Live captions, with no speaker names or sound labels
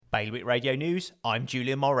Bailiwick Radio News, I'm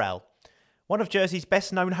Julian Morrell. One of Jersey's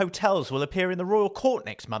best-known hotels will appear in the Royal Court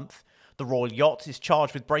next month. The Royal Yacht is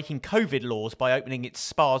charged with breaking COVID laws by opening its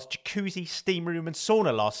spa's jacuzzi, steam room and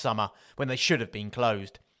sauna last summer when they should have been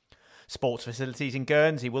closed. Sports facilities in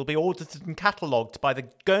Guernsey will be audited and catalogued by the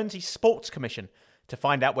Guernsey Sports Commission to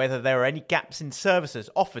find out whether there are any gaps in services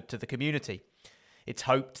offered to the community. It's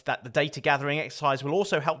hoped that the data-gathering exercise will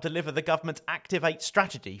also help deliver the government's Activate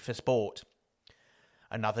strategy for sport.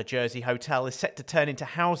 Another Jersey hotel is set to turn into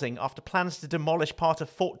housing after plans to demolish part of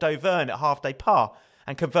Fort d'Auvergne at Halfday Par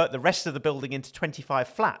and convert the rest of the building into 25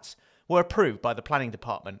 flats were approved by the planning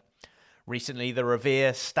department. Recently, the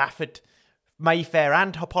Revere, Stafford, Mayfair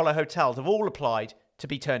and Apollo hotels have all applied to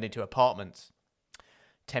be turned into apartments.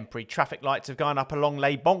 Temporary traffic lights have gone up along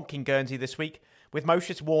Les Banques in Guernsey this week, with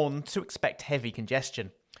motorists warned to expect heavy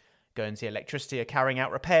congestion. Guernsey Electricity are carrying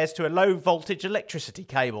out repairs to a low-voltage electricity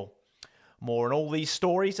cable. More on all these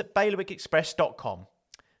stories at bailiwickexpress.com.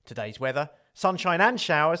 Today's weather, sunshine and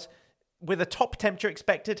showers, with a top temperature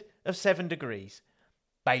expected of 7 degrees.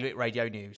 Bailiwick Radio News.